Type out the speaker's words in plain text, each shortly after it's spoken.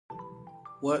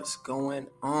What's going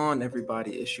on,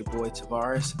 everybody? It's your boy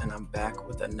Tavares, and I'm back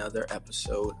with another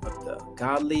episode of the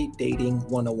Godly Dating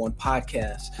 101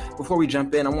 podcast. Before we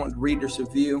jump in, I want to read this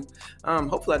review.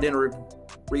 Hopefully, I didn't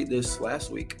read this last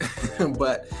week,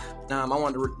 but I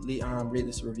wanted to read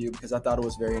this review because I thought it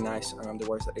was very nice, the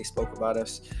words that they spoke about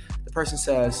us. The person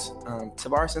says,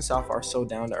 Tavares and South are so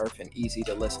down to earth and easy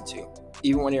to listen to,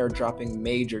 even when they are dropping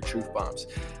major truth bombs.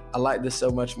 I like this so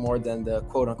much more than the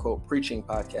quote-unquote preaching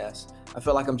podcast. I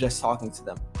feel like I'm just talking to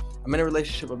them. I'm in a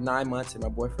relationship of 9 months, and my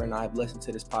boyfriend and I have listened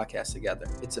to this podcast together.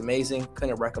 It's amazing.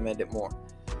 Couldn't recommend it more.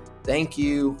 Thank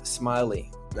you,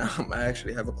 Smiley. I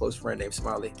actually have a close friend named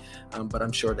Smiley, but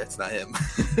I'm sure that's not him.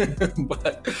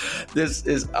 But this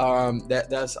is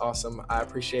that's awesome. I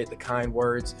appreciate the kind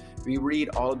words. We read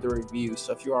all of the reviews,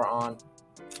 so if you are on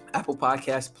Apple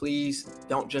Podcasts, please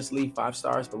don't just leave 5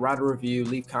 stars, but write a review,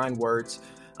 leave kind words.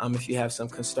 If you have some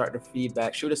constructive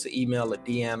feedback, shoot us an email, a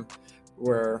DM.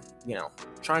 We're,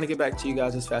 trying to get back to you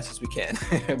guys as fast as we can,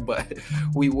 but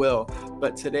we will.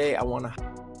 But today I want to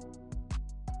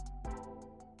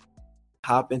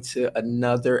hop into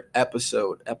another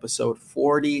episode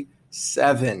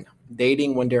 47,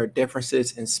 dating when there are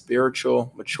differences in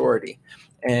spiritual maturity.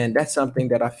 And that's something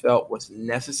that I felt was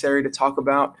necessary to talk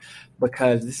about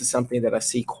because this is something that I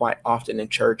see quite often in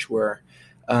church where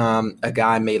a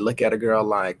guy may look at a girl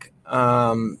like,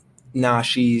 nah,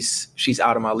 she's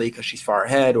out of my league because she's far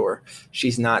ahead, or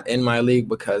she's not in my league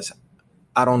because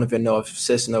I don't even know if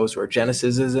sis knows where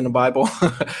Genesis is in the Bible,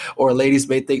 or ladies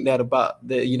may think that about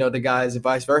the guys and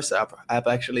vice versa. I've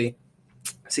actually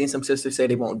seen some sisters say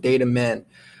they won't date a man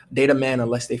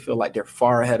unless they feel like they're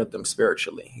far ahead of them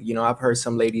spiritually. I've heard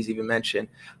some ladies even mention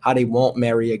how they won't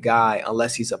marry a guy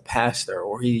unless he's a pastor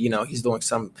or he's doing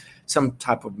some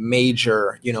type of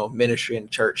major, ministry in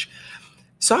church.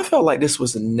 So I felt like this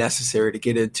was necessary to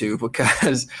get into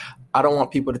because I don't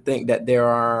want people to think that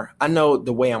I know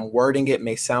the way I'm wording it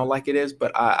may sound like it is,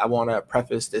 but I want to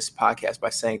preface this podcast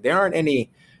by saying there aren't any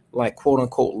like quote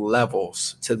unquote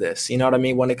levels to this. You know what I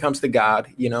mean? When it comes to God,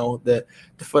 the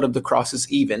foot of the cross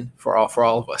is even for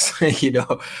all of us,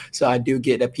 So I do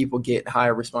get that people get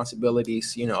higher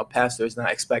responsibilities. A pastor is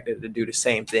not expected to do the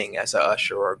same thing as a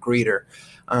usher or a greeter.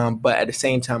 But at the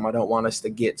same time, I don't want us to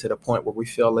get to the point where we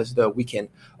feel as though we can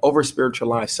over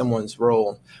spiritualize someone's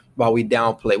role while we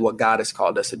downplay what God has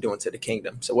called us to do into the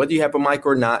kingdom. So whether you have a mic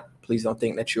or not, please don't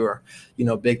think that you're,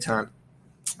 big time.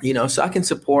 So I can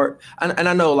support, and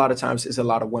I know a lot of times there's a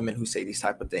lot of women who say these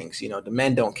type of things. The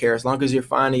men don't care as long as you're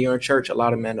fine and you're in church. A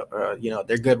lot of men,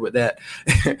 they're good with that.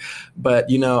 But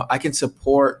I can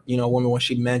support, a woman when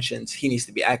she mentions he needs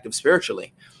to be active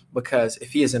spiritually, because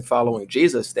if he isn't following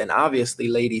Jesus, then obviously,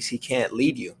 ladies, he can't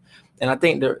lead you. And I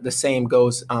think the same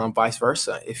goes vice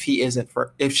versa. If she isn't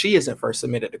first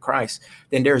submitted to Christ,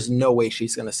 then there's no way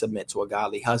she's going to submit to a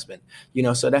godly husband.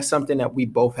 So that's something that we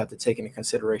both have to take into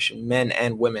consideration, men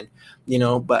and women.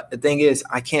 But the thing is,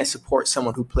 I can't support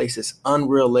someone who places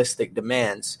unrealistic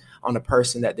demands on the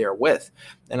person that they're with.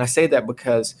 And I say that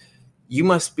because you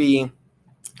must be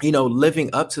living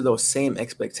up to those same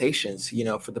expectations,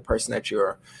 for the person that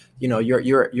you're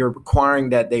requiring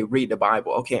that they read the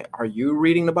Bible. Okay, are you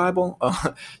reading the Bible?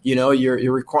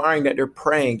 You're requiring that they're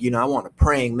praying. I want a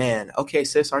praying man. Okay,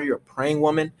 sis, are you a praying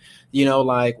woman? We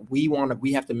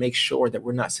have to make sure that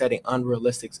we're not setting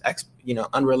unrealistic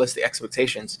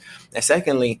expectations. And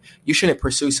secondly, you shouldn't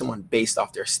pursue someone based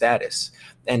off their status,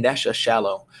 and that's just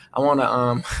shallow. I want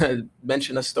to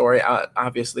mention a story.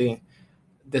 Obviously,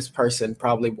 this person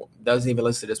probably doesn't even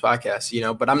listen to this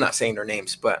podcast, but I'm not saying their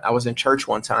names. But I was in church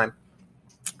one time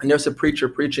and there's a preacher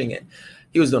preaching it.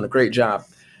 He was doing a great job.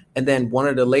 And then one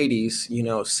of the ladies,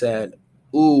 said,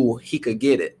 "Ooh, he could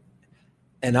get it."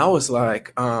 And I was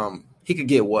like, he could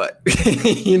get what?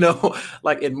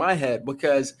 Like in my head,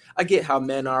 because I get how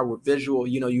men are with visual,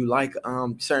 you like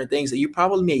certain things that you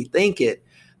probably may think it,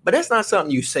 but that's not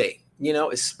something you say.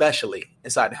 Especially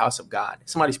inside the house of God.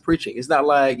 Somebody's preaching. It's not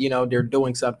like, they're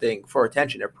doing something for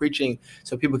attention. They're preaching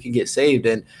so people can get saved.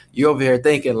 And you're over here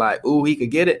thinking like, ooh, he could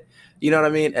get it. You know what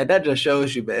I mean? And that just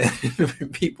shows you, man,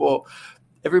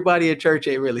 everybody in church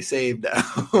ain't really saved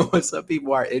now. Some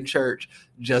people are in church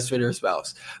just for their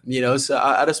spouse, so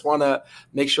I just want to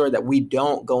make sure that we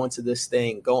don't go into this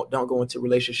thing, don't go into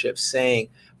relationships saying,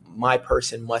 my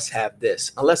person must have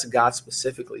this. Unless God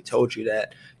specifically told you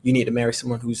that you need to marry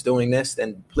someone who's doing this,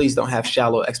 then please don't have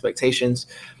shallow expectations,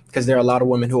 because there are a lot of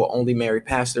women who will only marry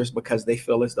pastors because they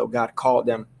feel as though God called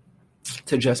them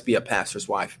to just be a pastor's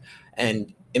wife.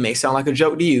 And it may sound like a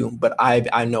joke to you, but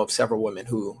I know of several women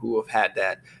who have had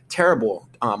that terrible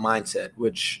mindset,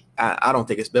 which I don't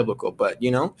think is biblical, but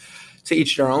to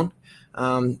each their own.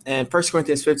 And 1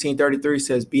 Corinthians 15:33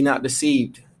 says, "Be not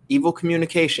deceived. Evil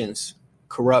communications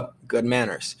corrupt good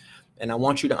manners." And I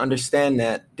want you to understand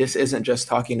that this isn't just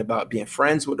talking about being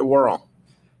friends with the world.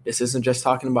 This isn't just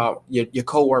talking about your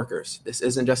coworkers. This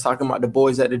isn't just talking about the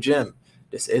boys at the gym.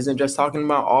 This isn't just talking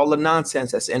about all the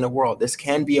nonsense that's in the world. This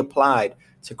can be applied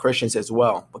to Christians as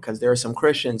well, because there are some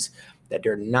Christians that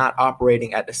they're not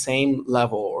operating at the same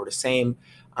level or the same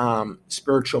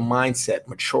spiritual mindset,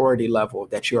 maturity level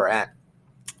that you're at.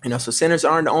 So sinners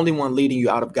aren't the only one leading you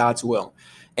out of God's will.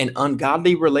 An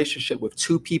ungodly relationship with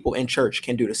two people in church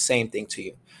can do the same thing to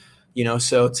you.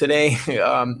 So today,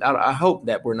 I hope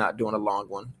that we're not doing a long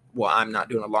one. Well, I'm not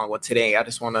doing a long one today. I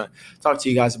just want to talk to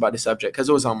you guys about the subject because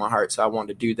it was on my heart, so I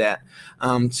wanted to do that.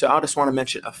 So I just want to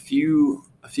mention a few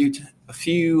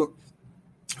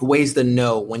ways to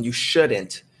know when you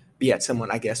shouldn't be at someone,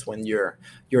 I guess, when you're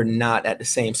not at the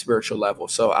same spiritual level.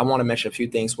 So I want to mention a few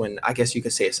things when I guess you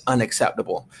could say it's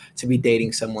unacceptable to be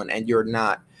dating someone and you're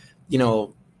not,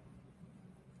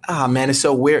 man, it's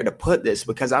so weird to put this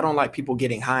because I don't like people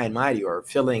getting high and mighty or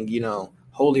feeling,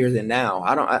 holier than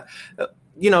thou.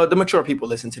 The mature people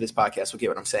listen to this podcast will get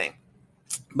what I'm saying.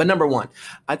 But number one,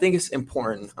 I think it's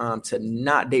important to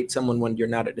not date someone when you're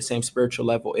not at the same spiritual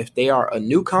level if they are a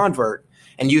new convert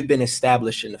and you've been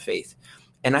established in the faith.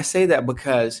 And I say that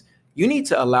because you need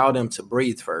to allow them to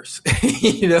breathe first.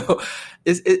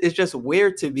 It's just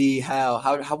weird to me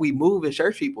how we move as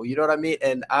church people. You know what I mean?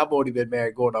 And I've only been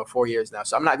married going on 4 years now.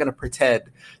 So I'm not going to pretend,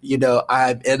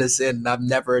 I'm innocent and I've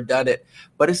never done it.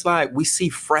 But it's like we see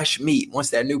fresh meat once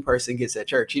that new person gets at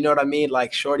church. You know what I mean?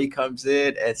 Like shorty comes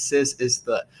in and sis is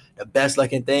the best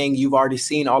looking thing. You've already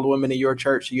seen all the women in your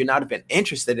church. So you're not even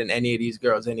interested in any of these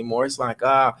girls anymore. It's like,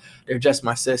 they're just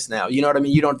my sis now. You know what I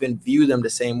mean? You don't even view them the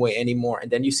same way anymore.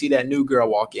 And then you see that new girl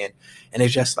walk in and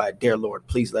it's just like, dear Lord,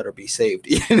 please let her be saved.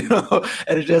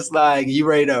 And it's just like, you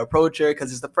ready to approach her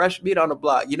because it's the fresh meat on the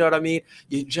block. You know what I mean?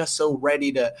 You're just so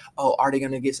ready to, are they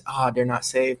going to get, they're not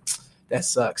saved. That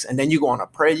sucks. And then you go on a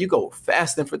prayer, you go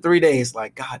fasting for 3 days.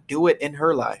 Like, God, do it in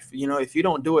her life. If you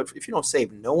don't do it, if you don't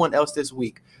save no one else this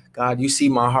week, God, you see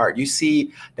my heart. You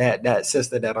see that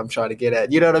sister that I'm trying to get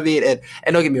at. You know what I mean? And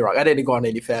don't get me wrong, I didn't go on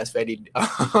any fast fatty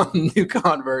new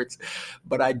converts,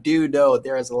 but I do know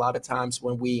there is a lot of times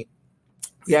when we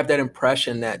have that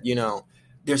impression that,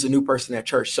 there's a new person at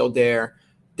church. So they're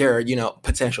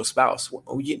potential spouse.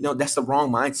 That's the wrong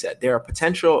mindset. They're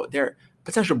potential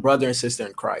brother and sister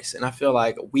in Christ. And I feel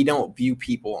like we don't view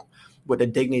people with the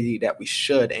dignity that we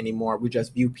should anymore. We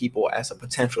just view people as a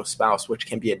potential spouse, which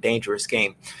can be a dangerous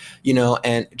game,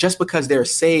 and just because they're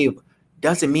saved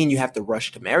doesn't mean you have to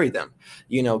rush to marry them.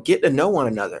 Get to know one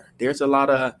another. There's a lot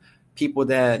of people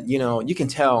that, you can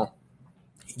tell,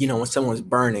 when someone's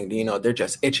burning, they're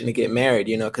just itching to get married,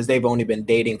 because they've only been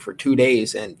dating for 2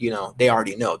 days and, they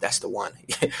already know that's the one.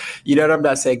 I'm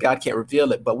not saying God can't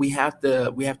reveal it, but we have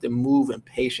to move in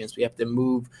patience. We have to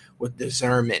move with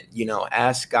discernment,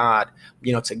 ask God,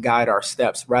 to guide our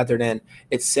steps rather than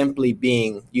it's simply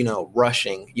being,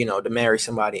 rushing, to marry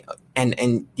somebody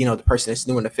and, the person that's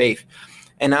new in the faith.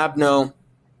 And I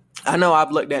know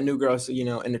I've looked at new girls,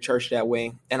 in the church that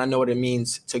way, and I know what it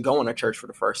means to go in a church for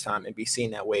the first time and be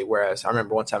seen that way. Whereas I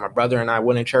remember one time my brother and I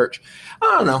went in church.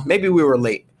 I don't know, maybe we were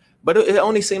late, but it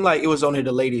only seemed like it was only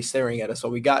the ladies staring at us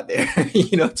when we got there,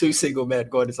 two single men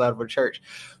going inside of a church,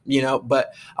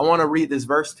 but I want to read this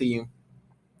verse to you.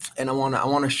 And I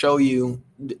want to show you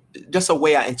just a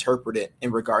way I interpret it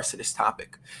in regards to this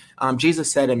topic.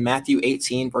 Jesus said in Matthew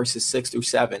 18, verses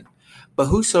 6-7, "But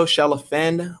whoso shall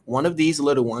offend one of these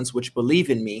little ones which believe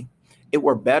in me, it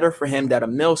were better for him that a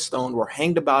millstone were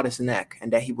hanged about his neck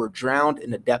and that he were drowned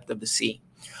in the depth of the sea.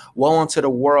 Woe unto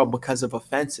the world because of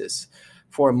offenses,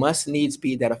 for it must needs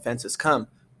be that offenses come.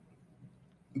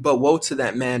 But woe to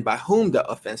that man by whom the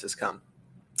offenses come."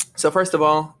 So first of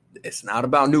all, it's not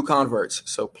about new converts.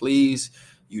 So please,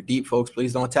 you deep folks,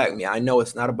 please don't attack me. I know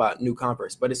it's not about new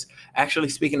converts, but it's actually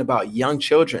speaking about young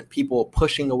children, people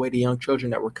pushing away the young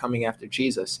children that were coming after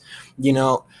Jesus,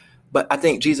 But I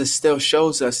think Jesus still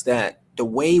shows us that the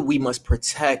way we must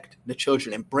protect the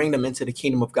children and bring them into the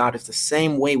kingdom of God is the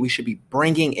same way we should be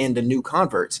bringing in the new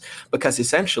converts, because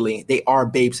essentially they are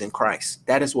babes in Christ.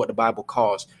 That is what the Bible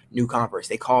calls new converts.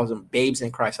 They call them babes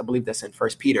in Christ. I believe that's in 1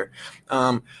 Peter.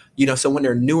 So when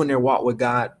they're new in their walk with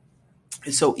God,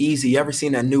 it's so easy. You ever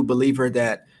seen a new believer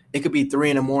that it could be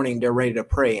 3 a.m, they're ready to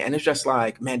pray. And it's just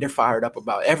like, man, they're fired up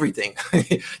about everything.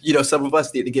 Some of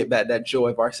us need to get back that joy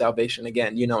of our salvation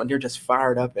again, and they're just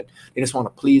fired up and they just want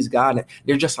to please God. And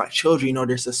they're just like children,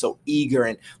 they're just so eager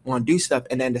and want to do stuff.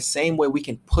 And then the same way we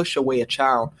can push away a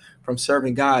child from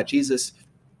serving God, Jesus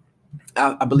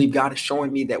I believe God is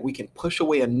showing me that we can push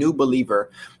away a new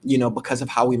believer, because of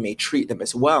how we may treat them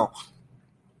as well.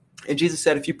 And Jesus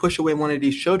said, if you push away one of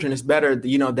these children, it's better,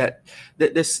 that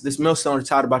this millstone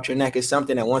tied about your neck is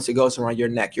something that once it goes around your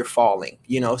neck, you're falling,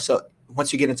 So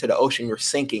once you get into the ocean, you're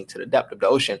sinking to the depth of the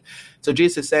ocean. So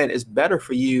Jesus said, it's better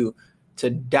for you to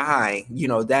die,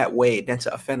 that way than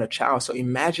to offend a child. So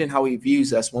imagine how he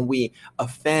views us when we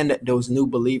offend those new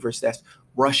believers that's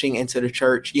rushing into the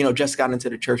church, just got into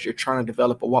the church. You're trying to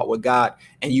develop a walk with God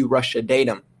and you rush to date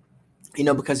them.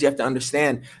 Because you have to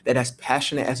understand that as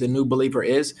passionate as a new believer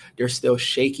is, they're still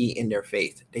shaky in their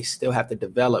faith. They still have to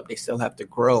develop. They still have to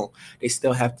grow. They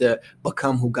still have to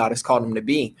become who God has called them to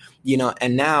be,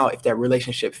 and now if that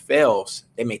relationship fails,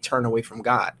 they may turn away from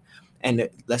God. And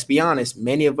let's be honest,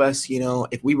 many of us,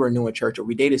 if we were new in church or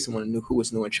we dated someone who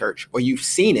was new in church, or you've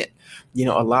seen it,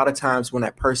 a lot of times when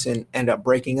that person ended up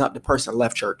breaking up, the person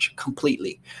left church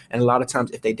completely. And a lot of times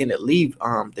if they didn't leave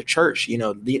the church,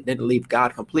 didn't leave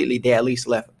God completely, they at least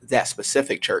left that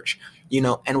specific church,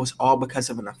 and it was all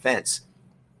because of an offense.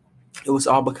 It was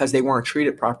all because they weren't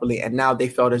treated properly. And now they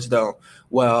felt as though,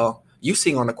 well, you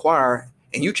sing on the choir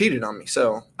and you cheated on me.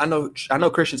 So I know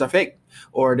Christians are fake.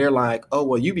 Or they're like, oh,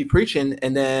 well, you be preaching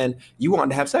and then you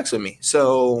want to have sex with me.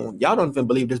 So y'all don't even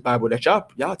believe this Bible that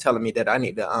y'all telling me that I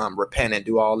need to repent and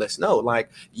do all this. No,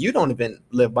 like you don't even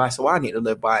live by, so I need to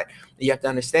live by it. You have to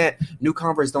understand, new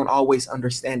converts don't always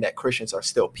understand that Christians are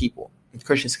still people.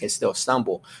 Christians can still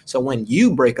stumble. So when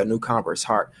you break a new convert's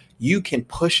heart, you can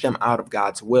push them out of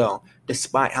God's will,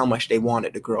 despite how much they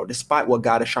wanted to grow, despite what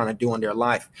God is trying to do in their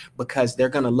life, because they're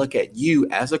going to look at you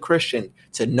as a Christian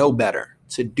to know better,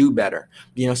 to do better,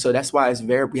 so that's why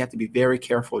we have to be very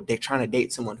careful. They're trying to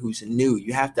date someone who's new.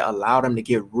 You have to allow them to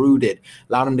get rooted,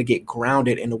 allow them to get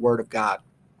grounded in the word of God,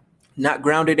 not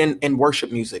grounded in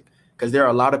worship music, because there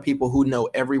are a lot of people who know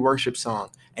every worship song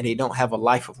and they don't have a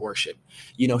life of worship,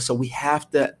 so we have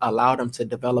to allow them to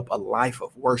develop a life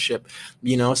of worship,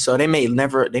 so they may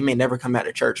never come out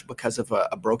of church because of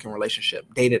a broken relationship,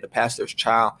 dated a pastor's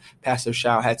child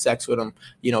had sex with him,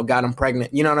 got him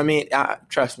pregnant. You know what I mean?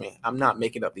 Trust me, I'm not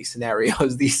making up these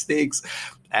scenarios. These things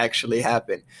actually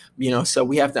happen, so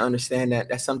we have to understand that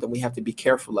that's something we have to be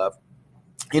careful of.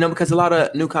 Because a lot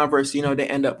of new converts, they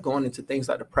end up going into things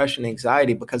like depression,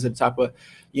 anxiety because of the type of,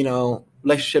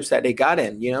 relationships that they got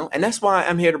in, and that's why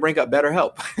I'm here to bring up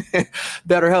BetterHelp.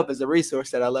 BetterHelp is a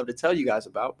resource that I love to tell you guys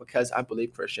about because I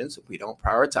believe Christians, we don't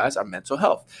prioritize our mental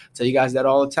health. I tell you guys that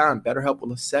all the time. BetterHelp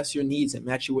will assess your needs and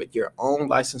match you with your own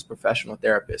licensed professional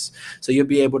therapist. So you'll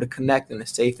be able to connect in a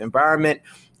safe environment.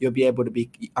 You'll be able to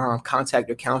contact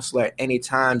your counselor at any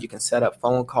time. You can set up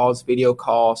phone calls, video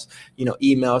calls,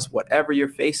 emails, whatever you're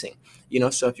facing.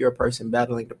 So if you're a person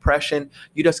battling depression,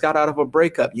 you just got out of a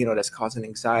breakup, that's causing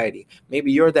anxiety.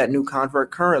 Maybe you're that new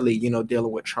convert currently,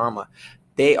 dealing with trauma.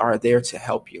 They are there to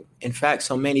help you. In fact,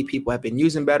 so many people have been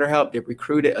using BetterHelp. They've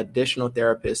recruited additional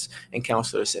therapists and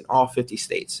counselors in all 50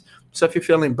 states. So if you're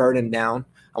feeling burdened down,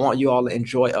 I want you all to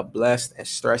enjoy a blessed and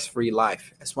stress-free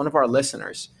life. As one of our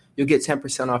listeners, you'll get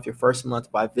 10% off your first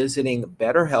month by visiting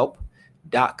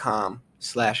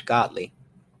betterhelp.com/godly.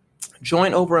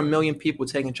 Join over 1 million people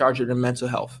taking charge of their mental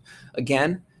health.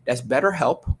 Again, that's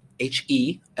BetterHelp,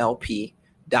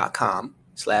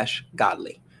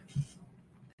 HELP.com/godly.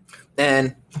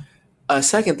 And a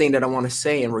second thing that I want to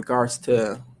say in regards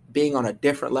to being on a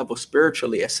different level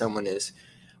spiritually as someone is,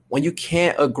 when you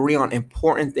can't agree on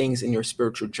important things in your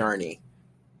spiritual journey,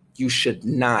 you should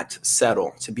not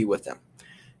settle to be with them.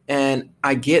 And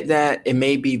I get that it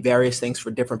may be various things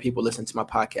for different people listening to my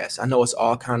podcast. I know it's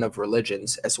all kind of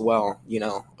religions as well,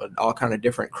 all kind of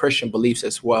different Christian beliefs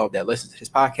as well that listen to this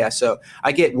podcast. So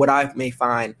I get what I may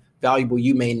find valuable,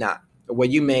 you may not. What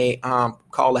you may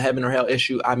call a heaven or hell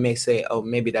issue, I may say, oh,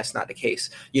 maybe that's not the case.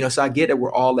 So I get it. We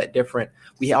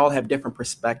all have different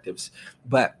perspectives.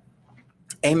 But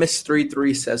Amos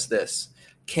 3:3 says this: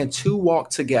 can two walk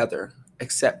together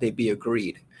except they be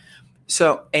agreed?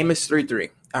 So Amos 3:3.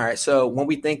 All right. So when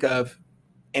we think of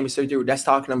Amos 3:3, that's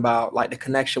talking about like the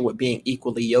connection with being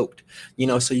equally yoked,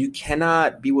 so you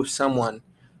cannot be with someone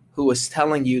who is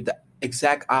telling you the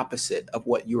exact opposite of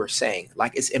what you are saying.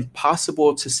 Like it's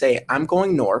impossible to say, I'm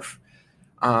going north.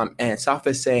 And South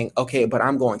is saying, okay, but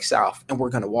I'm going south and we're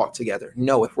going to walk together.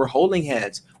 No, if we're holding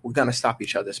hands, we're going to stop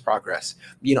each other's progress,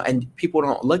 and people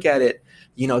don't look at it,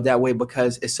 that way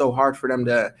because it's so hard for them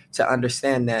to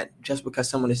understand that just because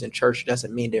someone is in church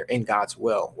doesn't mean they're in God's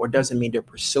will or doesn't mean they're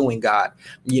pursuing God,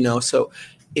 So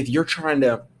if you're trying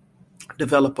to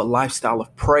develop a lifestyle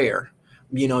of prayer,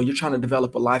 you're trying to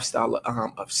develop a lifestyle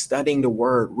of studying the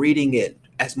word, reading it,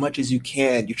 as much as you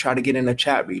can. You try to get in a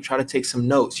chat, you try to take some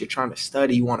notes. You're trying to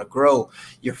study. You want to grow.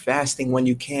 You're fasting when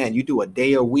you can. You do a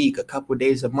day a week, a couple of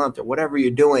days a month, or whatever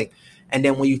you're doing. And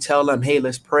then when you tell them, hey,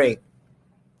 let's pray,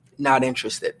 not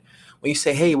interested. When you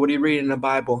say, hey, what are you reading in the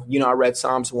Bible? I read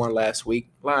Psalms 1 last week.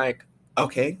 Like,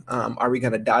 okay, are we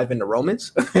going to dive into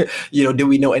Romans? Do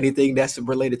we know anything that's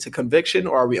related to conviction,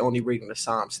 or are we only reading the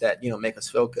Psalms that, make us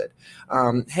feel good?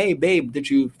 Hey, babe, did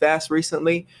you fast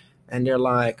recently? And they're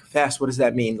like, fast, what does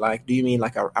that mean? Like, do you mean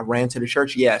like I ran to the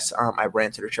church? Yes, I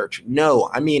ran to the church. No,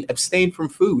 I mean, abstain from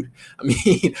food. I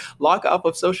mean, lock off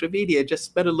of social media, just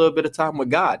spend a little bit of time with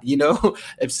God,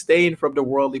 abstain from the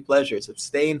worldly pleasures,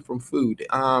 abstain from food.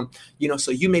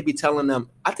 So you may be telling them,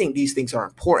 I think these things are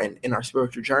important in our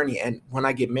spiritual journey. And when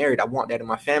I get married, I want that in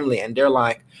my family. And they're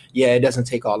like, yeah, it doesn't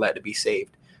take all that to be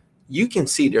saved. You can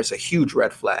see there's a huge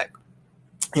red flag.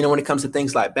 When it comes to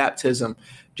things like baptism,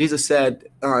 Jesus said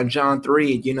in John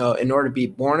 3, in order to be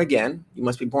born again, you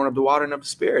must be born of the water and of the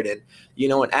Spirit. And,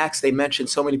 in Acts, they mentioned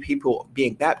so many people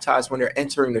being baptized when they're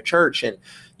entering the church. And,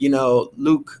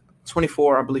 Luke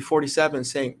 24, I believe 47,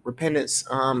 saying repentance,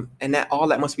 and that all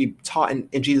that must be taught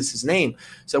in Jesus' name.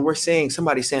 So we're seeing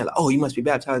somebody saying, oh, you must be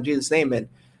baptized in Jesus' name. And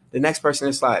the next person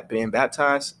is like, being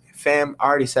baptized? Fam, I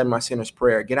already said my sinner's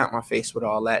prayer. Get out my face with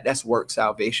all that. That's work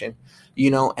salvation,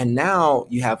 and now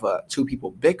you have two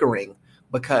people bickering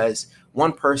because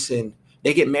one person,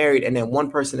 they get married and then one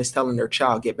person is telling their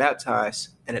child, get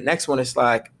baptized. And the next one is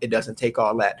like, it doesn't take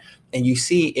all that. And you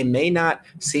see, it may not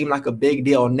seem like a big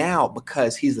deal now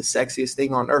because he's the sexiest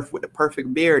thing on earth with the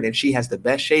perfect beard and she has the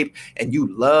best shape and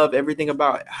you love everything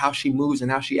about how she moves and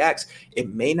how she acts. It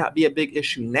may not be a big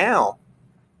issue now,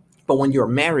 but when you're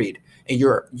married, and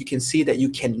you can see that you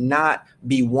cannot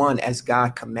be one as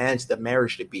God commands the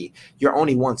marriage to be. You're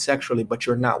only one sexually, but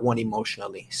you're not one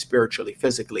emotionally, spiritually,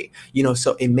 physically.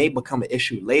 So it may become an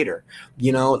issue later.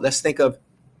 Let's think of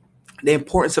the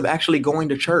importance of actually going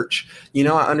to church. I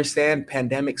understand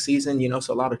pandemic season,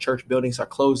 so a lot of church buildings are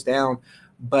closed down,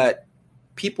 but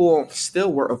people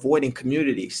still were avoiding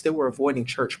community, still were avoiding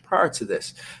church prior to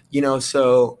this.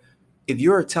 So if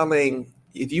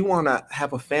you want to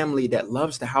have a family that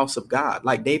loves the house of God,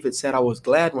 like David said, I was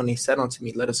glad when he said unto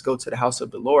me, let us go to the house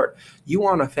of the Lord. You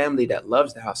want a family that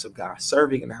loves the house of God,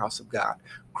 serving in the house of God,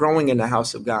 growing in the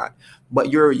house of God.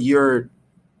 But you're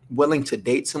willing to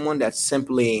date someone that's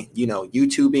simply,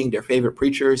 YouTubing their favorite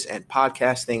preachers and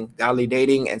podcasting, godly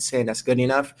dating and saying that's good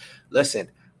enough. Listen,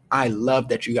 I love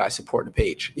that you guys support the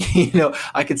page.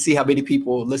 I can see how many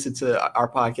people listen to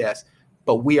our podcast.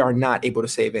 But we are not able to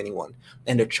save anyone.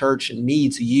 And the church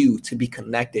needs you to be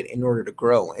connected in order to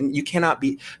grow. And you cannot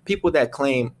be people that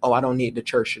claim, oh, I don't need the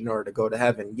church in order to go to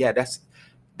heaven. Yeah,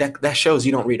 that shows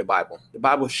you don't read the Bible. The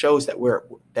Bible shows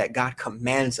that God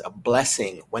commands a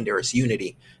blessing when there is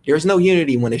unity. There is no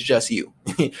unity when it's just you,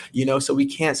 so we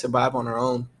can't survive on our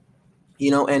own,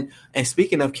 and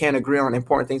speaking of can't agree on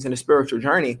important things in the spiritual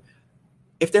journey,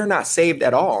 if they're not saved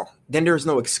at all, then there's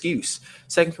no excuse.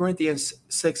 2 Corinthians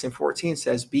 6:14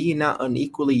 says, be ye not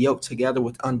unequally yoked together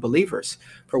with unbelievers.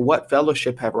 For what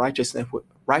fellowship have righteousness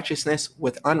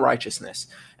with unrighteousness?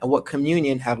 And what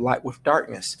communion have light with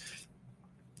darkness?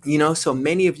 So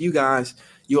many of you guys,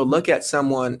 you'll look at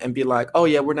someone and be like, oh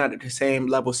yeah, we're not at the same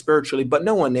level spiritually, but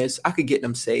no one is. I could get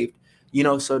them saved.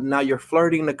 So now you're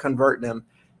flirting to convert them.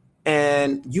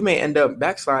 And you may end up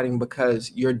backsliding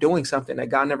because you're doing something that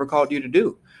God never called you to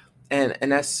do. And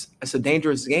that's a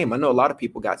dangerous game. I know a lot of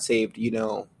people got saved,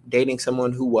 dating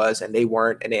someone who was and they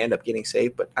weren't, and they end up getting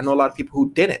saved. But I know a lot of people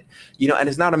who didn't, and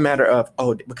it's not a matter of,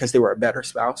 oh, because they were a better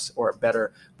spouse or a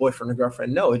better boyfriend or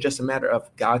girlfriend. No, it's just a matter of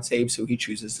God saves who he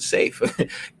chooses to save.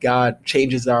 God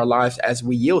changes our lives as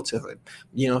we yield to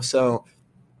him, so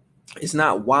it's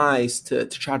not wise to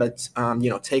try to,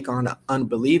 take on an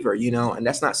unbeliever, and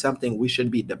that's not something we should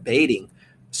be debating.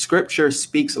 Scripture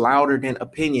speaks louder than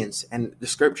opinions, and the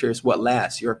scripture is what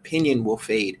lasts. Your opinion will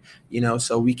fade,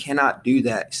 so we cannot do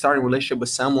that. Starting a relationship with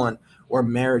someone or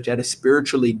marriage that is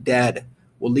spiritually dead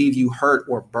will leave you hurt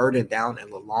or burdened down in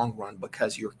the long run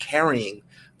because you're carrying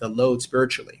the load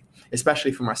spiritually,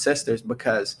 especially for my sisters,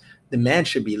 because the man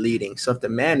should be leading. So if the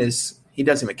man he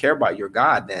doesn't even care about your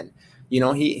God, then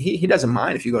he doesn't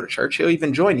mind if you go to church. He'll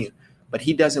even join you, but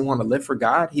he doesn't want to live for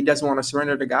God. He doesn't want to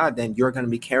surrender to God. Then you're going to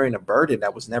be carrying a burden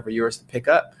that was never yours to pick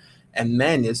up. And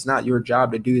men, it's not your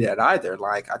job to do that either.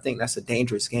 Like, I think that's a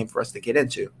dangerous game for us to get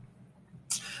into.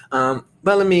 But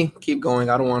let me keep going.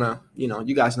 I don't want to,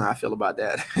 you guys know how I feel about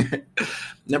that.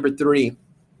 Number 3,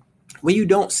 when you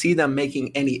don't see them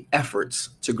making any efforts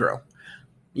to grow.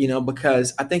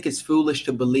 because I think it's foolish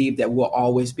to believe that we'll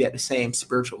always be at the same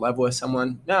spiritual level as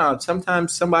someone. No,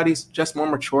 sometimes somebody's just more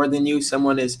mature than you.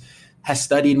 Someone has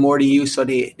studied more than you, so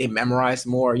they memorize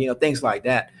more, things like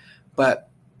that. But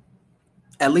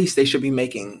at least they should be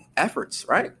making efforts,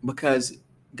 right? Because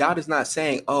God is not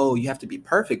saying, oh, you have to be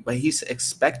perfect, but he's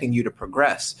expecting you to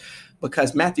progress.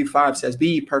 Because Matthew 5 says, be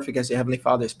ye perfect as your heavenly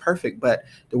Father is perfect. But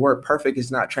the word perfect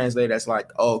is not translated as like,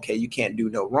 oh, okay, you can't do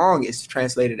no wrong. It's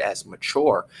translated as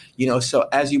mature. So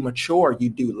as you mature, you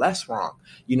do less wrong,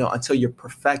 until you're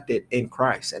perfected in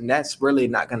Christ. And that's really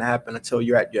not going to happen until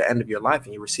you're at your end of your life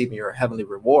and you're receiving your heavenly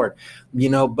reward,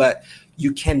 but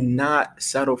you cannot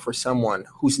settle for someone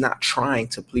who's not trying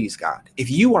to please God. If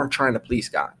you are trying to please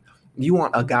God, you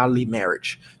want a godly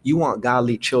marriage, you want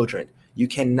godly children, you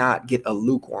cannot get a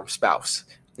lukewarm spouse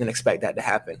and expect that to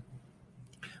happen.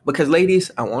 Because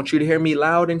ladies, I want you to hear me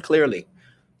loud and clearly.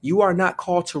 You are not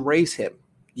called to raise him.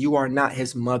 You are not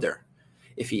his mother.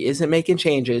 If he isn't making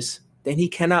changes, then he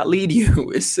cannot lead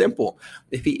you. It's simple.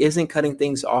 If he isn't cutting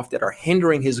things off that are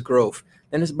hindering his growth,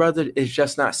 then his brother is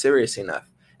just not serious enough.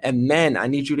 And men, I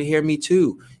need you to hear me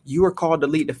too. You are called to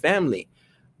lead the family,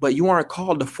 but you aren't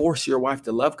called to force your wife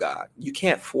to love God. You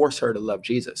can't force her to love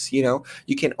Jesus. You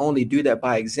can only do that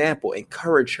by example,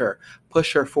 encourage her,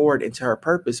 push her forward into her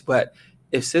purpose. But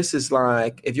if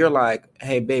if you're like,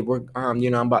 hey babe, we're I'm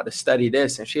about to study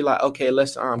this, and she like, okay,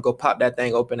 let's go pop that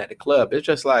thing open at the club. It's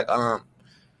just like,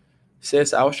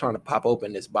 sis, I was trying to pop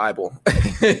open this Bible,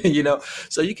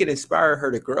 so you can inspire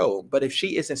her to grow. But if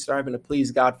she isn't striving to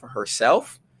please God for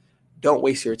herself, don't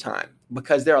waste your time,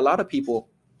 because there are a lot of people,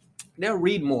 they'll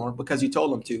read more because you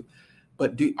told them to,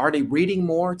 but are they reading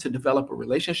more to develop a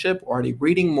relationship, or are they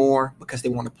reading more because they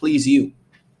want to please you?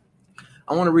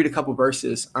 I want to read a couple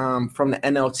verses from the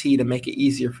NLT to make it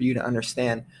easier for you to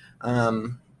understand.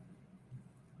 1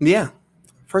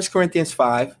 Corinthians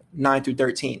 5, 9 through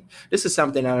 13. This is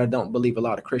something that I don't believe a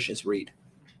lot of Christians read.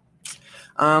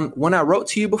 When I wrote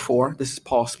to you before, this is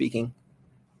Paul speaking,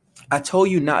 I told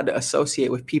you not to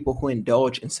associate with people who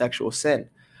indulge in sexual sin.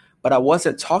 But I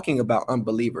wasn't talking about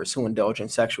unbelievers who indulge in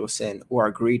sexual sin or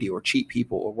are greedy or cheat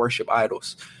people or worship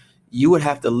idols. You would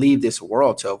have to leave this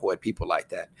world to avoid people like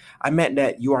that. I meant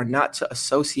that you are not to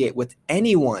associate with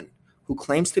anyone who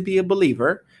claims to be a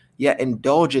believer, yet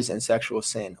indulges in sexual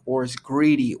sin, or is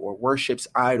greedy, or worships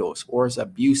idols, or is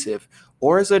abusive,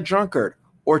 or is a drunkard,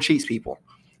 or cheats people.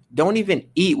 Don't even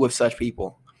eat with such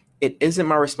people. It isn't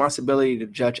my responsibility to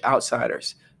judge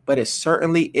outsiders, but it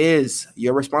certainly is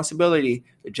your responsibility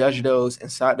to judge those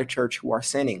inside the church who are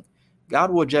sinning.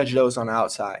 God will judge those on the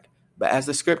outside. But as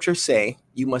the scriptures say,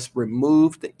 you must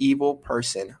remove the evil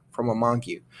person from among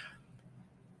you.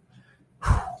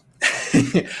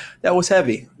 That was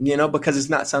heavy, because it's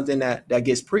not something that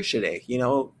gets preached today.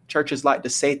 Churches like to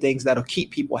say things that'll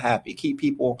keep people happy, keep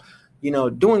people,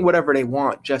 doing whatever they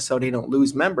want just so they don't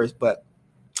lose members. But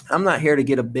I'm not here to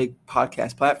get a big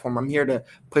podcast platform. I'm here to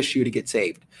push you to get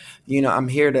saved. I'm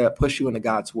here to push you into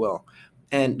God's will.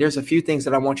 And there's a few things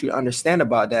that I want you to understand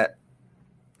about that.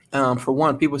 For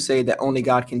one, people say that only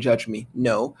God can judge me.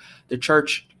 No, the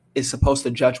church is supposed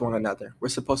to judge one another. We're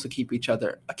supposed to keep each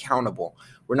other accountable.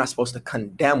 We're not supposed to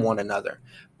condemn one another.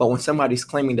 But when somebody's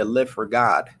claiming to live for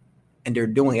God and they're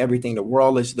doing everything the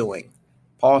world is doing,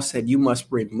 Paul said, you must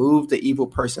remove the evil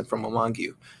person from among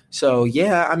you. So,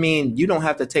 yeah, you don't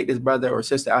have to take this brother or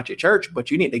sister out your church,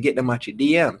 but you need to get them out your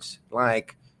DMs.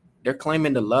 Like, they're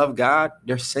claiming to love God.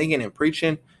 They're singing and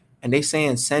preaching, and they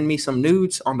saying, send me some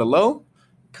nudes on the low.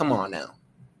 Come on now.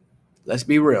 Let's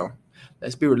be real.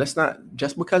 Let's not,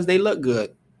 just because they look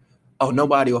good, oh,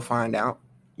 nobody will find out.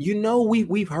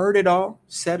 We've heard it all,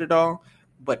 said it all,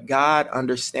 but God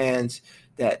understands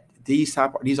that these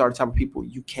are the type of people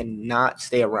you cannot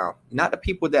stay around. Not the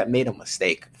people that made a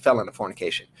mistake, fell into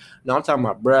fornication. No, I'm talking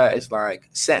about, bruh, it's like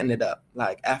setting it up.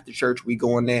 Like after church, we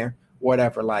go in there,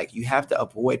 whatever. Like you have to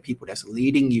avoid people that's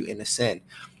leading you into sin.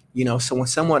 So when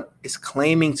someone is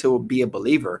claiming to be a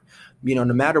believer, no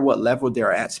matter what level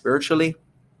they're at spiritually,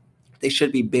 they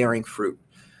should be bearing fruit.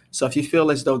 So if you feel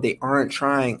as though they aren't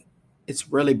trying, it's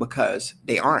really because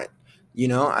they aren't,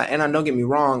 and I don't get me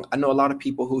wrong. I know a lot of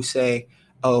people who say,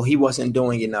 oh, he wasn't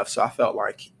doing enough, so I felt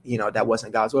like, that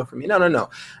wasn't God's will for me. No.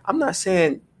 I'm not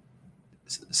saying.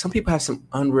 Some people have some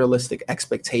unrealistic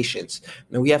expectations,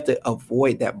 and we have to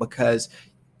avoid that, because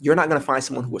you're not going to find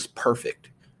someone who is perfect,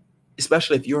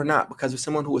 especially if you're not, because if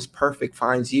someone who is perfect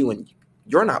finds you and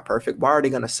you're not perfect, why are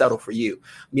they going to settle for you?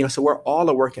 So we're all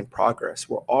a work in progress.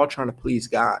 We're all trying to please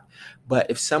God. But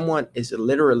if someone is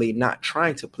literally not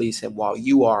trying to please him while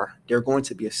you are, they're going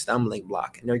to be a stumbling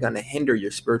block, and they're going to hinder your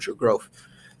spiritual growth.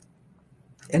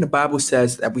 And the Bible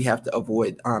says that we have to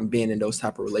avoid being in those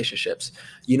type of relationships,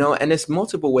 and there's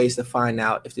multiple ways to find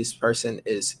out if this person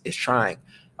is trying.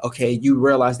 Okay, you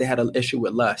realize they had an issue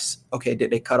with lust. Okay,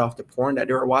 did they cut off the porn that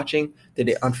they were watching? Did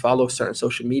they unfollow certain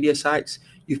social media sites?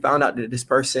 You found out that this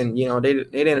person, they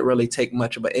didn't really take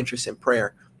much of an interest in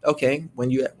prayer. Okay,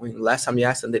 when last time you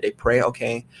asked them, did they pray?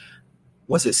 Okay,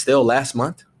 was it still last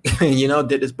month?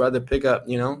 Did this brother pick up,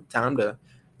 time to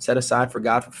set aside for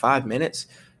God for 5 minutes?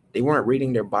 They weren't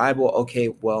reading their Bible. Okay,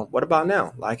 well, what about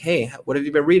now? Like, hey, what have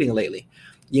you been reading lately?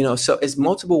 So it's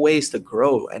multiple ways to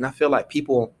grow. And I feel like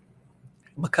people,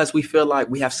 because we feel like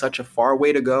we have such a far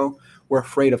way to go, we're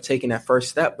afraid of taking that first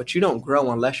step. But you don't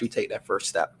grow unless you take that first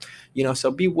step.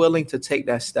 So be willing to take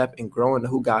that step and grow into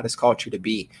who God has called you to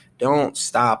be. Don't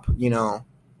stop,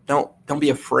 don't be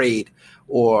afraid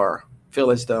or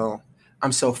feel as though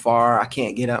I'm so far, I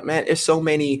can't get up. Man, there's so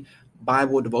many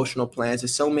Bible devotional plans.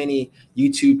 There's so many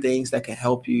YouTube things that can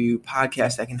help you,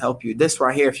 podcasts that can help you. This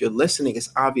right here, if you're listening,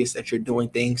 it's obvious that you're doing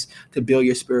things to build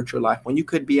your spiritual life when you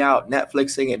could be out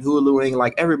Netflixing and Huluing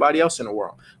like everybody else in the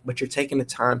world, but you're taking the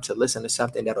time to listen to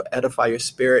something that'll edify your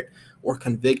spirit or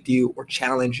convict you or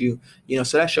challenge you,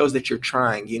 so that shows that you're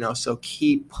trying, so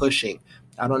keep pushing.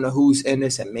 I don't know who's in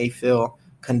this and may feel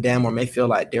condemned or may feel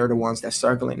like they're the ones that's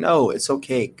struggling. No, it's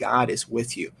okay. God is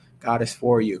with you. God is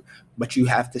for you, but you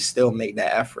have to still make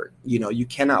that effort. You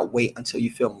cannot wait until you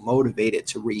feel motivated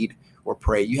to read or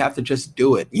pray. You have to just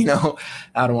do it.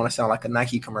 I don't want to sound like a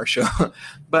Nike commercial,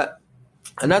 but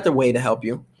another way to help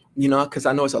you, because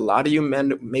I know it's a lot of you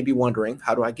men may be wondering,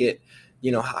 how do I get,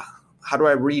 how do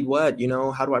I read what,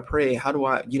 how do I pray? How do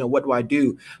I, what do I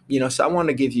do? So I want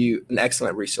to give you an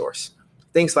excellent resource.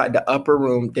 Things like the Upper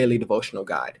Room Daily Devotional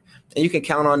Guide. And you can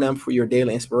count on them for your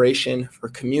daily inspiration, for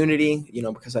community,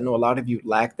 because I know a lot of you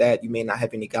lack that. You may not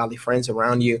have any godly friends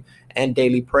around you, and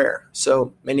daily prayer.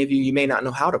 So many of you may not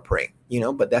know how to pray,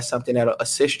 but that's something that'll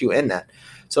assist you in that.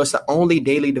 So it's the only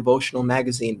daily devotional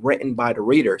magazine written by the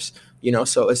readers,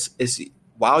 so it's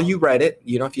while you read it,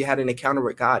 if you had an encounter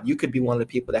with God, you could be one of the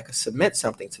people that could submit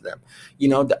something to them.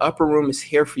 The Upper Room is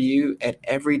here for you, and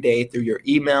every day through your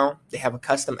email, they have a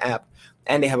custom app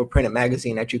and they have a printed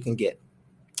magazine that you can get.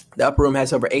 The Upper Room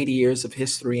has over 80 years of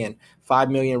history and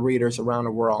 5 million readers around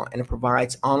the world, and it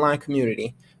provides online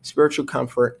community, spiritual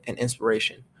comfort, and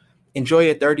inspiration. Enjoy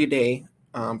a 30-day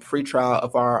free trial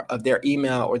of their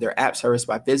email or their app service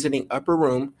by visiting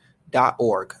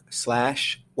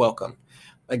upperroom.org/welcome.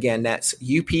 Again, that's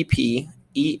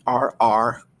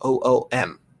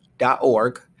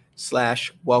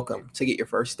upperroom.org/welcome to get your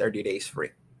first 30 days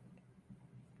free.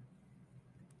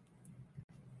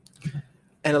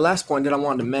 And the last point that I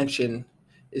wanted to mention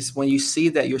is when you see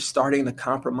that you're starting to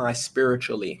compromise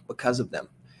spiritually because of them,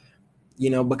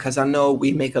 because I know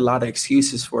we make a lot of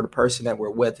excuses for the person that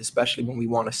we're with, especially when we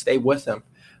want to stay with them.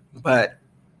 But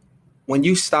when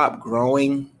you stop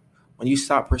growing, when you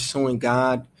stop pursuing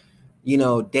God,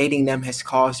 dating them has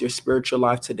caused your spiritual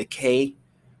life to decay.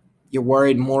 You're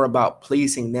worried more about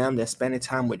pleasing them than spending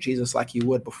time with Jesus like you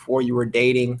would before you were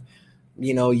dating.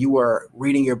 You were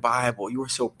reading your Bible. You were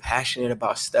so passionate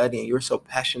about studying. You were so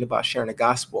passionate about sharing the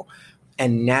gospel.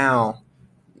 And now,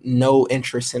 no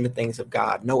interest in the things of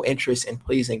God, no interest in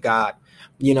pleasing God.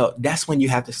 That's when you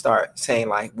have to start saying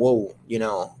like, whoa,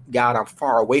 God, I'm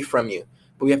far away from you.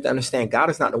 But we have to understand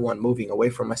God is not the one moving away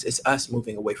from us. It's us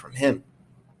moving away from him.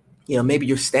 Maybe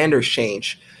your standards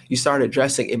change. You started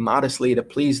dressing immodestly to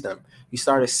please them. You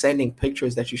started sending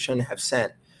pictures that you shouldn't have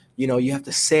sent. You have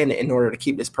to sin in order to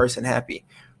keep this person happy.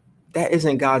 That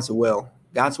isn't God's will.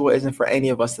 God's will isn't for any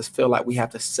of us to feel like we have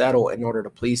to settle in order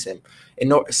to please him,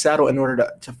 settle in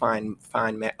order to find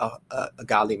a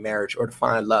godly marriage or to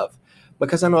find love.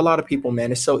 Because I know a lot of people,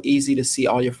 man, it's so easy to see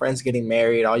all your friends getting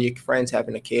married, all your friends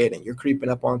having a kid, and you're creeping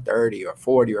up on 30 or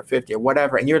 40 or 50 or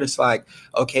whatever. And you're just like,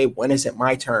 okay, when is it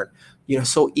my turn?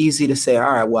 So easy to say,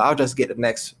 all right, well, I'll just get the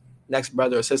next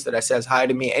brother or sister that says hi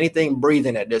to me. Anything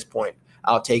breathing at this point,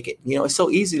 I'll take it. It's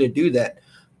so easy to do that.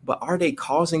 But are they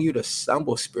causing you to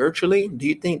stumble spiritually? Do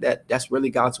you think that that's really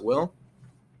God's will?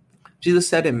 Jesus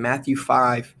said in Matthew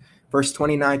 5, verse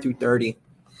 29 through 30,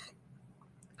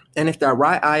 and if thy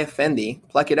right eye offend thee,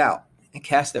 pluck it out and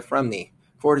cast it from thee.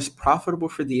 For it is profitable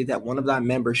for thee that one of thy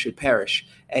members should perish,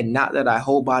 and not that thy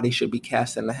whole body should be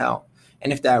cast into hell.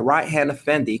 And if thy right hand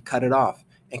offend thee, cut it off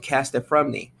and cast it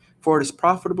from thee. For it is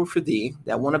profitable for thee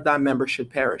that one of thy members should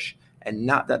perish, and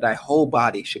not that thy whole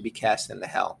body should be cast into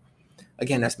hell.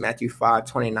 Again, that's Matthew 5,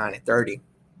 29 and 30.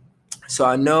 So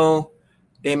I know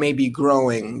they may be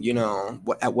growing,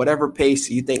 at whatever pace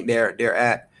you think they're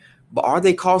at, but are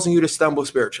they causing you to stumble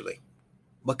spiritually?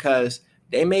 Because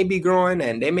They may be growing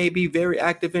and they may be very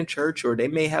active in church, or they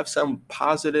may have some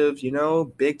positive,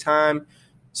 big time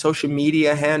social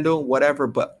media handle, whatever.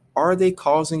 But are they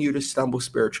causing you to stumble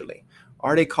spiritually?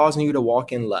 Are they causing you to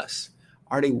walk in lust?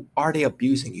 Are they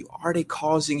abusing you? Are they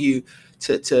causing you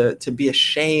to be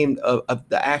ashamed of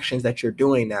the actions that you're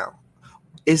doing now?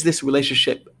 Is this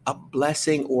relationship a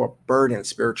blessing or a burden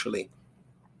spiritually?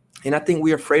 And I think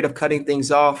we're afraid of cutting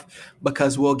things off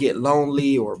because we'll get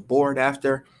lonely or bored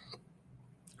after.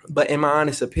 But in my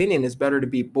honest opinion, it's better to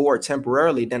be bored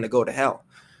temporarily than to go to hell.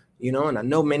 And I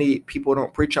know many people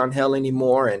don't preach on hell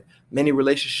anymore, and many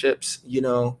relationships,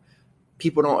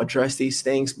 people don't address these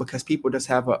things because people just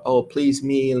have please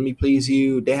me, let me please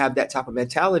you. They have that type of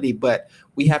mentality, but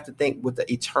we have to think with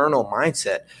the eternal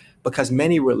mindset, because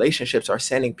many relationships are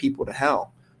sending people to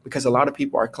hell, because a lot of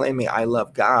people are claiming I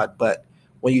love God. But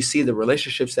when you see the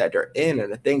relationships that they're in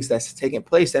and the things that's taking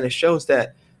place, then it shows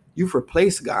that you've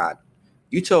replaced God.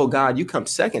 You told God you come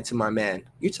second to my man.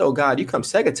 You told God you come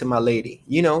second to my lady,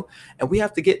 and we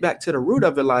have to get back to the root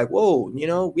of it. Like, whoa,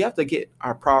 we have to get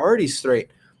our priorities straight,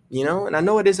 and I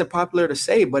know it isn't popular to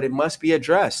say, but it must be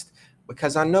addressed,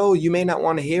 because I know you may not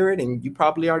want to hear it, and you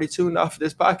probably already tuned off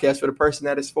this podcast for the person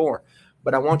that it's for.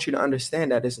 But I want you to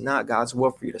understand that it's not God's will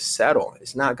for you to settle.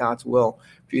 It's not God's will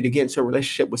for you to get into a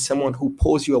relationship with someone who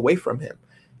pulls you away from him.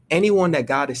 Anyone that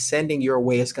God is sending your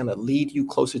way is going to lead you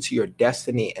closer to your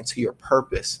destiny and to your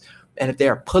purpose. And if they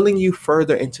are pulling you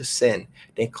further into sin,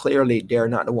 then clearly they're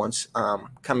not the ones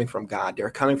coming from God. They're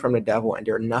coming from the devil, and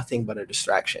they're nothing but a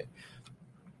distraction.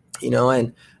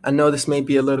 And I know this may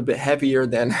be a little bit heavier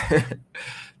than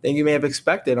than you may have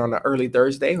expected on an early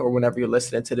Thursday or whenever you're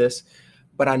listening to this.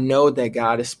 But I know that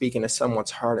God is speaking to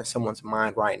someone's heart and someone's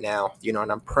mind right now,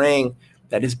 and I'm praying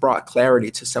that has brought clarity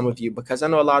to some of you, because I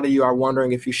know a lot of you are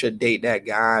wondering if you should date that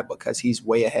guy because he's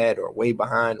way ahead or way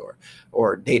behind,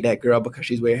 or date that girl because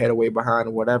she's way ahead or way behind,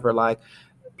 or whatever. Like,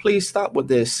 please stop with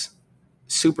this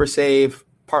super save,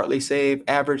 partly save,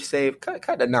 average save.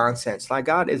 Cut the nonsense. Like,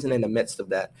 God isn't in the midst of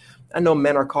that. I know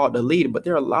men are called to lead, but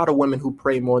there are a lot of women who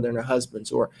pray more than their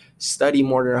husbands or study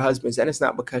more than their husbands. And it's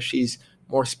not because she's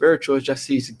more spiritual. It's just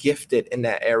she's gifted in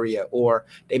that area, or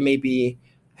they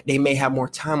may have more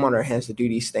time on their hands to do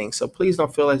these things. So please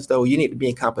don't feel as though you need to be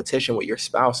in competition with your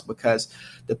spouse, because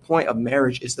the point of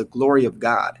marriage is the glory of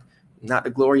God, not the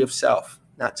glory of self,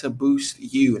 not to boost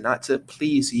you, not to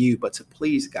please you, but to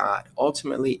please God.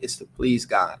 Ultimately, it's to please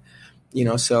God.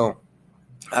 So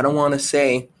I don't want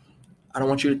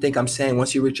you to think I'm saying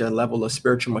once you reach a level of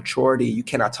spiritual maturity, you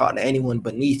cannot talk to anyone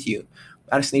beneath you.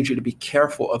 I just need you to be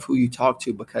careful of who you talk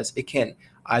to, because it can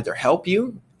either help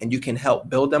you and you can help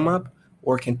build them up,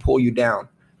 or it can pull you down.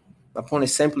 My point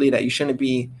is simply that you shouldn't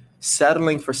be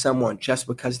settling for someone just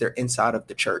because they're inside of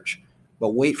the church,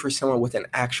 but wait for someone with an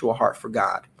actual heart for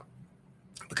God.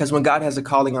 Because when God has a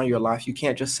calling on your life, you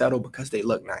can't just settle because they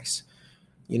look nice.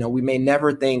 We may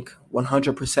never think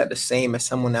 100% the same as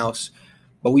someone else,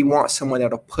 but we want someone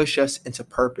that'll push us into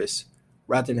purpose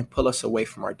rather than pull us away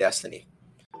from our destiny.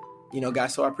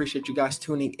 Guys, so I appreciate you guys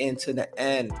tuning in to the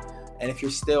end. And if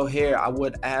you're still here, I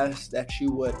would ask that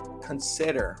you would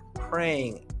consider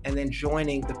praying and then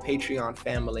joining the Patreon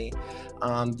family.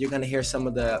 You're going to hear some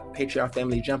of the Patreon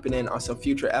family jumping in on some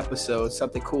future episodes,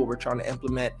 something cool we're trying to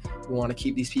implement. We want to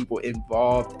keep these people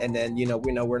involved. And then, we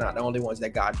know we're not the only ones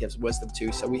that God gives wisdom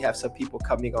to. So we have some people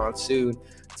coming on soon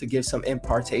to give some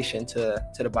impartation to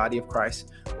the body of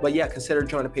Christ. But yeah, consider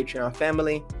joining the Patreon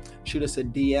family. Shoot us a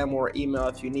DM or email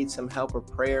if you need some help or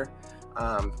prayer.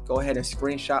 Go ahead and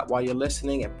screenshot while you're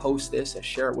listening and post this and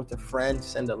share it with a friend.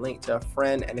 Send a link to a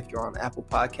friend. And if you're on Apple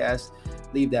Podcasts,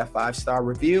 leave that 5-star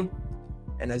review.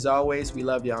 And as always, we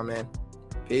love y'all, man.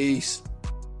 Peace.